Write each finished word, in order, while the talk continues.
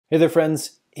Hey there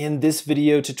friends, in this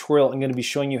video tutorial I'm going to be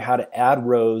showing you how to add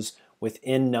rows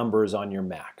within numbers on your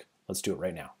Mac. Let's do it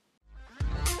right now.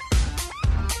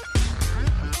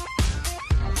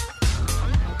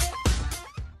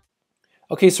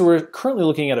 Okay, so we're currently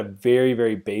looking at a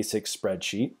very basic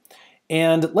spreadsheet.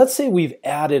 And let's say we've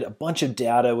added a bunch of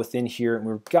data within here and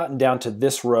we've gotten down to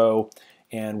this row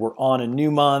and we're on a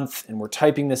new month and we're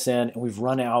typing this in and we've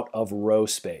run out of row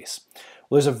space.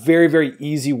 Well, there's a very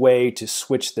easy way to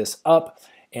switch this up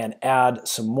and add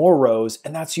some more rows,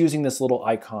 and that's using this little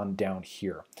icon down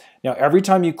here. Now, every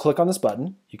time you click on this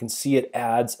button, you can see it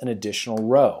adds an additional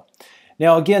row.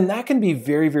 Now, again, that can be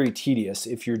very tedious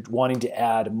if you're wanting to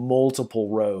add multiple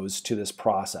rows to this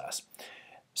process.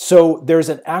 So there's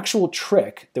an actual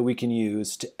trick that we can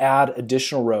use to add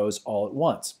additional rows all at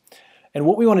once. And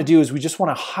what we want to do is we just want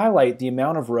to highlight the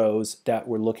amount of rows that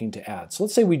we're looking to add. So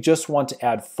let's say we just want to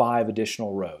add 5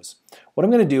 additional rows. What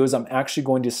I'm going to do is I'm actually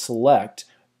going to select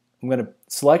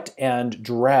and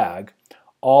drag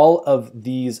all of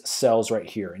these cells right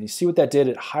here. And you see what that did?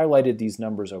 It highlighted these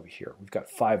numbers over here. We've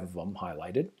got 5 of them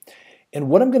highlighted. And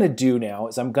what I'm going to do now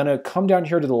is I'm going to come down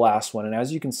here to the last one, and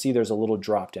as you can see there's a little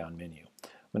drop-down menu.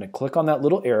 I'm going to click on that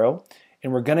little arrow,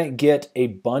 and we're going to get a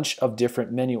bunch of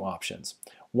different menu options.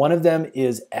 One of them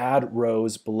is add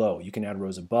rows below. You can add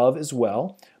rows above as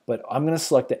well, but I'm going to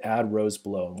select the add rows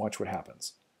below and watch what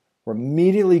happens. We're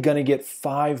immediately going to get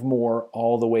 5 more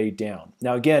all the way down.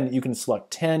 Now again, you can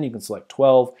select 10, you can select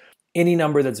 12, any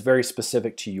number that's very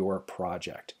specific to your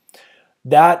project.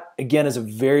 That again is a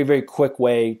very quick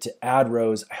way to add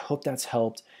rows. I hope that's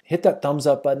helped. Hit that thumbs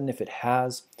up button if it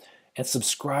has, and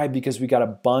subscribe because we got a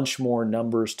bunch more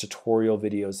numbers tutorial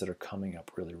videos that are coming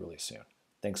up really soon.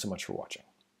 Thanks so much for watching.